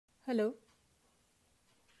Hello.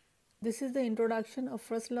 This is the introduction of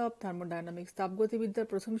first law of thermodynamics, তাপগতিবিদ্যার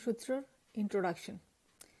প্রথম সূত্র introduction.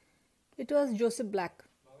 It was Joseph Black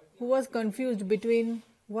who was confused between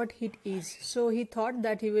what heat is, so he thought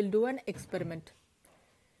that he will do an experiment.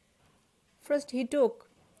 First he took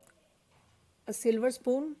a silver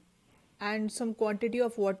spoon and some quantity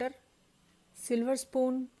of water. Silver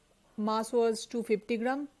spoon mass was 250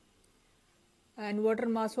 gram and water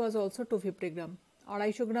mass was also 250 gram.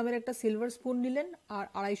 250 গ্রামের একটা silver spoon নিলেন আর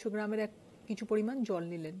 250 গ্রামের কিছু পরিমাণ জল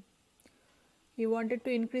নিলেন. He wanted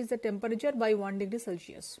to increase the temperature by 1 degree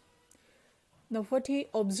Celsius. Now what he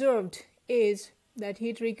observed is that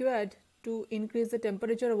heat required to increase the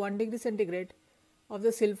temperature of 1 degree centigrade of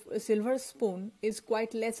the silver spoon is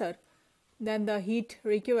quite lesser than the heat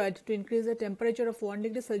required to increase the temperature of 1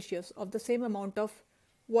 degree Celsius of the same amount of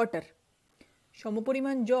water.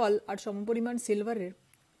 সমপরিমাণ জল আর সমপরিমাণ সিলভারের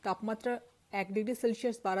তাপমাত্রা 1 degree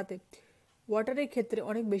Celsius বাড়াতে ওয়াটারের ক্ষেত্রে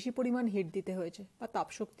অনেক বেশি পরিমাণ হিট দিতে হয়েছে বা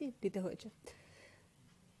তাপশক্তি দিতে হয়েছে.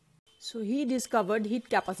 So he discovered hit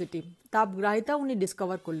capacity, তাপগ্রাহিতা উনি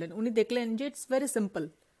ডিসকভার করলেন. উনি দেখলেন যে ইটস ভেরি সিম্পল,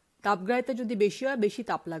 তাপগ্রাহিতা যদি বেশি হয় বেশি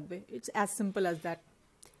তাপ লাগবে. It's as simple as that.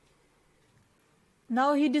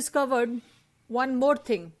 Now he discovered one more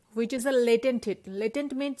thing which is a latent hit.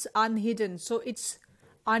 Latent means আনহিডেন, so it's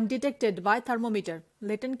undetected by thermometer.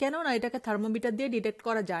 Latent কেন না, এটাকে থার্মোমিটার দিয়ে ডিটেক্ট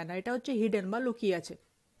করা যায় না, এটা হচ্ছে হিডেন বা লুকিয়ে আছে.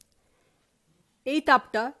 এই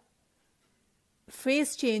তাপটা ফেজ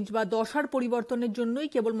চেঞ্জ বা দশার পরিবর্তনের জন্যই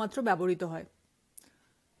কেবলমাত্র ব্যবহৃত হয়.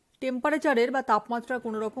 টেম্পারেচারের বা তাপমাত্রার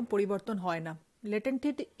কোনো রকম পরিবর্তন হয় না. Latent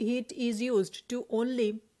hit is used to only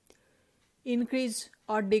increase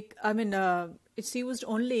or it's used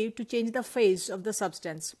only to change the phase of the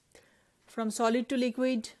substance from solid to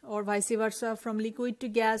liquid or vice versa, from liquid to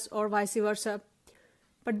gas or vice versa.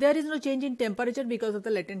 But there is no change in temperature because of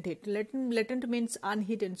the latent heat. Latent means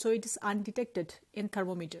unhidden, so it is undetected in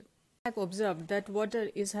thermometer. I have observed that water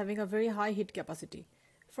is having a very high heat capacity.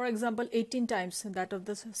 For example, 18 times that of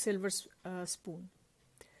the silver spoon.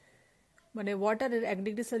 মানে ওয়াটারের 1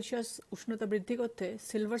 degree Celsius উষ্ণতা বৃদ্ধি করতে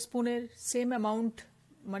silver স্পুনের same amount,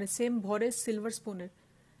 মানে same ভরের silver স্পুনের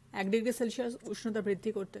 1 degree Celsius উষ্ণতা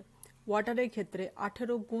বৃদ্ধি করতে ওয়াটারের ক্ষেত্রে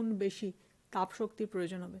 18 গুণ বেশি তাপশক্তির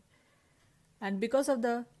প্রয়োজন হবে. And because of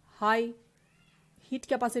the high heat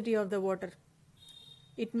capacity of the water,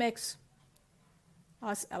 it makes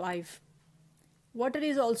us alive. Water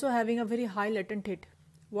is also having a very high latent heat.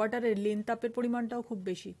 ওয়াটারের Lin তাপের পরিমাণটাও খুব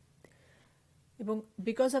বেশি. এবং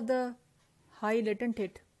because of the high latent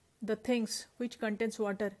heat, the things which contains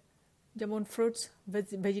water, যেমন fruits,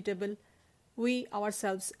 vegetable, we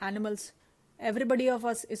ourselves, animals, everybody of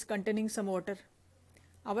us is containing some water.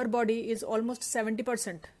 Our body is almost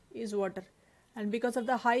 70% is water, and because of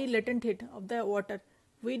the high latent heat of the water,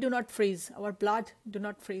 we do not freeze, our blood do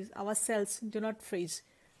not freeze, our cells do not freeze,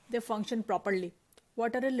 they function properly.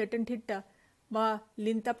 ওয়াটারের latent heatটা বা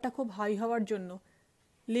লিনতাপটা খুব high হওয়ার জন্য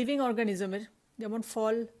living অর্গানিজমের, যেমন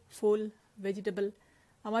ফল, ফুল, vegetable,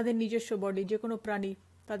 আমাদের নিজস্ব body, যে কোনো প্রাণী,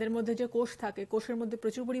 তাদের মধ্যে যে কোষ থাকে, কোষের মধ্যে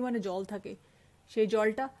প্রচুর পরিমাণে জল থাকে, সেই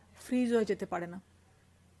জলটা ফ্রিজ হয়ে যেতে পারে না.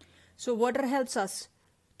 So water helps us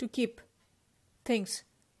to keep things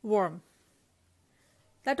worm.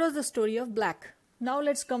 That was the story of Black. Now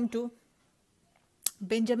let's come to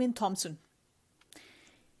Benjamin Thompson.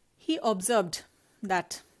 He observed that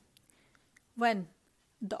when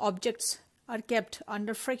the objects are kept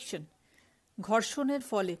under friction, ঘর্ষণের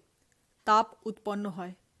ফলে তাপ উৎপন্ন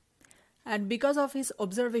হয়. And because of his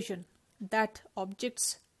observation that objects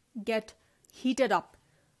get heated up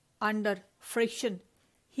under friction,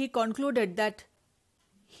 he concluded that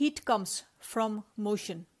heat comes from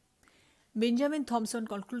motion. Benjamin Thomson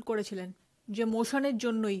conclude করেছিলেন যে মোশনের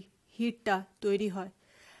জন্যই হিটটা তৈরি হয়.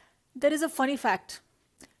 There is a funny fact.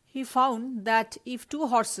 He found that if two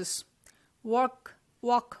horses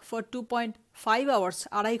walk for 2.5 hours,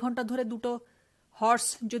 2.5 ঘন্টা ধরে দুটো horse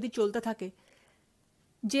যদি চলতে থাকে,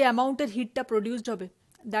 যে অ্যামাউন্টের হিটটা প্রডিউসড হবে,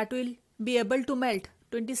 that will be able to melt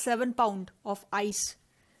 27 pound of ice.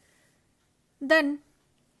 Then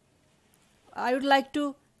I would like to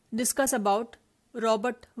discuss about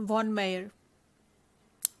Robert von Meyer.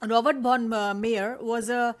 Robert von Meyer was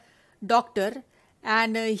a doctor,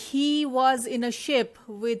 and he was in a ship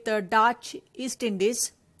with the Dutch East Indies.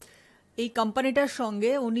 এই কোম্পানিটার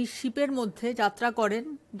সঙ্গে উনি শিপের মধ্যে যাত্রা করেন,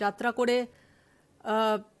 যাত্রা করে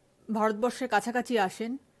ভারতবর্ষের কাছাকাছি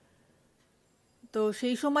আসেন. তো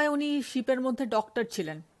সেই সময় উনি শিপের মধ্যে ডক্টর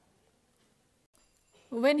ছিলেন.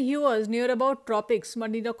 When he was near about tropics,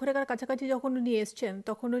 মানে নিরক্ষরেখার কাছাকাছি যখন উনি এসছেন,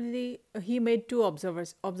 তখন উনি he made two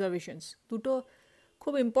observations. দুটো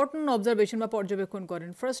খুব ইম্পর্টেন্ট অবজারভেশন বা পর্যবেক্ষণ করেন।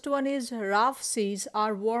 First one is rough seize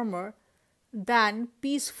R warmer than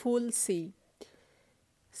peaceful C.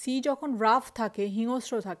 C যখন রাফ থাকে,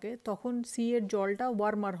 হিংস্র থাকে, তখন সি এর জলটা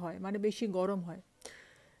ওয়ার্মার হয়, মানে বেশি গরম হয়,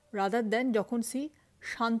 রাদার দেন যখন সি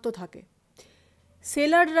শান্ত থাকে।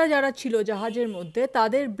 সেলাররা যারা ছিল জাহাজের মধ্যে,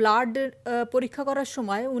 তাদের ব্লাড পরীক্ষা করার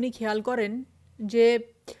সময় উনি খেয়াল করেন যে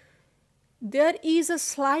there is a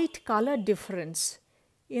slight color difference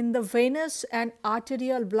in the venous and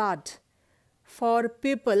arterial blood for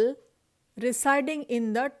people residing in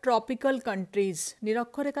the tropical countries.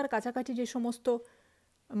 নিরক্ষরেখার কাছাকাছি যে সমস্ত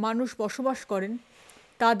মানুষ বসবাস করেন,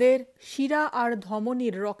 তাদের শিরা আর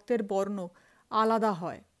ধমনীর রক্তের বর্ণ আলাদা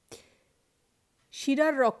হয়।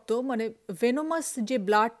 শিরার রক্ত মানে ভেনোমাস যে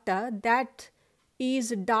ব্লাডটা, that is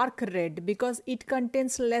dark red because it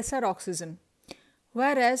contains laser oxygen,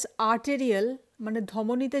 whereas arterial মানে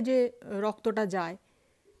ধমনীতে যে রক্তটা যায়,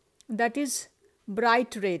 that is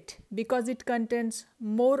bright red because it contains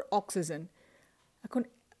more oxygen. এখন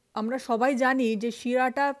আমরা সবাই জানি যে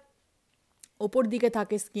শিরাটা ওপর দিকে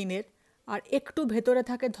থাকে স্কিনের, আর একটু ভেতরে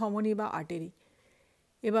থাকে ধমনী বা আর্টারি।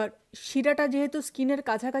 এবার শিরাটা যেহেতু স্কিনের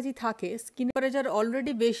কাছাকাছি থাকে, স্কিন টেম্পারেচার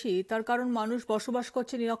অলরেডি বেশি, তার কারণ মানুষ বসবাস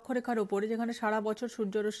করছে নিরক্ষরেখার ওপরে, যেখানে সারা বছর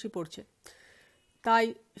সূর্যরশ্মি পড়ছে, তাই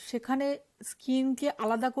সেখানে স্কিনকে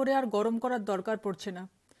আলাদা করে আর গরম করার দরকার পড়ছে না।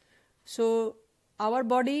 So our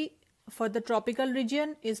body for the tropical region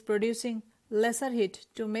is producing laser hit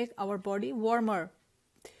to make our body warmer.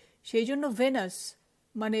 সেই জন্য ভেনাস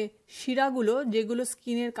মানে শিরাগুলো যেগুলো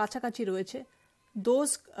স্কিনের কাছাকাছি রয়েছে, those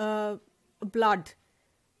blood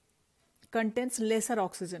contains lesser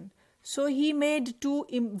oxygen. So he made two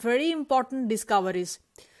very important discoveries,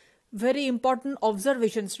 very important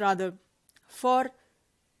observations rather, for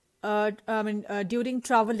during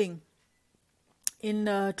traveling in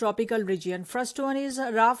tropical region. First one is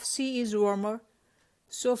rough sea is warmer.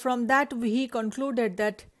 So from that he concluded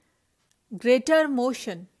that greater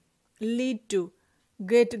motion lead to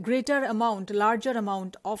larger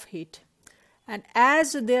amount of heat. And as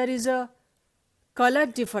there is a color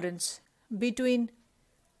difference between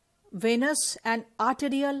venous and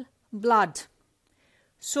arterial blood,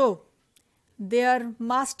 so there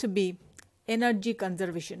must be energy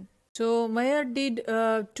conservation. So Mayer did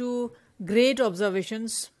two great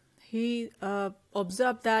observations. He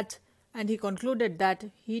observed that and he concluded that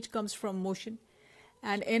heat comes from motion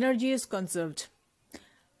and energy is conserved.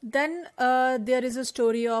 Then there is a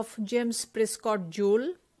story of James Prescott Joule,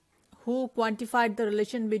 who quantified the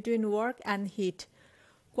relation between work and heat.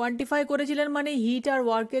 Quantify করেছিলেন মানে hit আর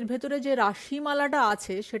ওয়ার্কের ভেতরে যে রাশিমালাটা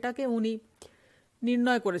আছে সেটাকে উনি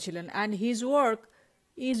নির্ণয় করেছিলেন। And his work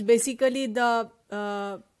is basically the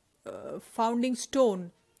founding stone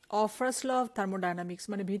of first law of thermodynamics,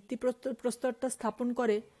 মানে ভিত্তি প্রস্তরটা স্থাপন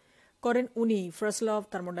করেন উনি ফার্স্ট ল অফ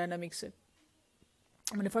থার্মোডাইনামিক্সে,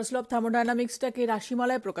 মানে ফার্স্ট ল অফ থার্মোডাইনামিক্সটাকে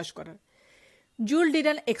রাশিমালায় প্রকাশ করার। Joule did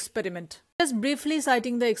an experiment. Just briefly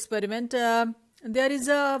citing the experiment, there is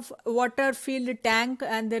a water-filled tank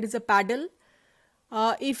and there is a paddle.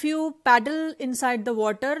 If you paddle inside the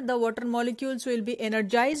water molecules will be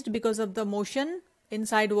energized because of the motion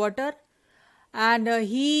inside water. And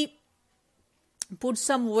he put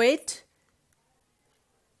some weight,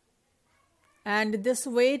 and this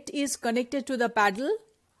weight is connected to the paddle,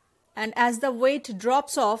 and as the weight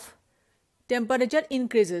drops off, temperature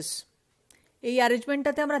increases. এই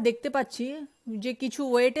অ্যারেঞ্জমেন্টটাতে আমরা দেখতে পাচ্ছি যে কিছু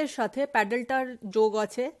ওয়েটের সাথে প্যাডেলটার যোগ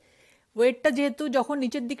আছে। ওয়েটটা যেহেতু যখন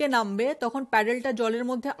নিচের দিকে নামবে তখন প্যাডেলটা জলের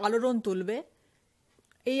মধ্যে আলোড়ন তুলবে।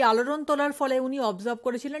 এই আলোড়ন তোলার ফলে উনি অবজার্ভ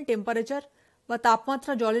করেছিলেন টেম্পারেচার বা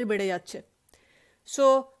তাপমাত্রা জলের বেড়ে যাচ্ছে। So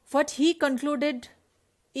what he concluded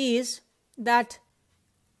is that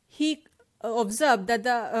he observed that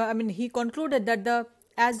he concluded that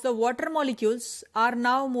as the water molecules are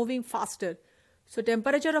now moving faster, so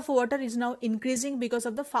temperature of water is now increasing because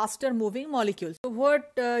of the faster moving molecules. So what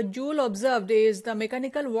Joule observed is the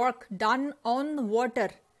mechanical work done on water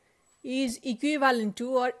is equivalent to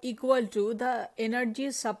or equal to the energy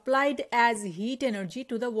supplied as heat energy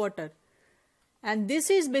to the water. And this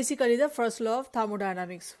is basically the first law of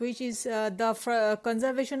thermodynamics, which is the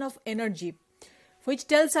conservation of energy, which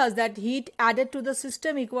tells us that heat added to the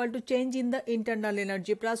system equal to change in the internal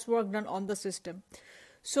energy plus work done on the system.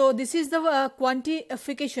 So this is the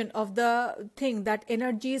quantification of the thing that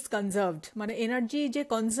energy is conserved. মানে energy যে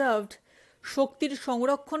কনজার্ভড, শক্তির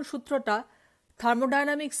সংরক্ষণ সূত্রটা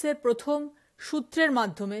থার্মোডাইনামিক্সের প্রথম সূত্রের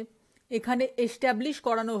মাধ্যমে এখানে establish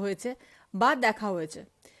করানো হয়েছে বা দেখা হয়েছে।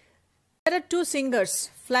 There are two singers,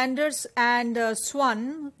 Flanders and Swann.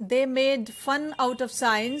 They made fun out of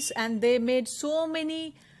science and they made so many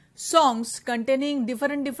songs containing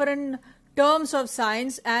different terms of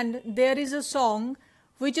science, and there is a song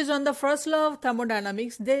which is on the first law of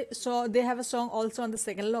thermodynamics. They have a song also on the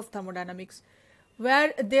second law of thermodynamics,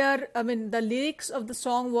 where the lyrics of the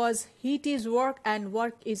song was heat is work and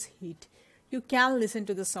work is heat. You can listen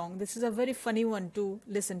to the song. This is a very funny one to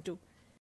listen to.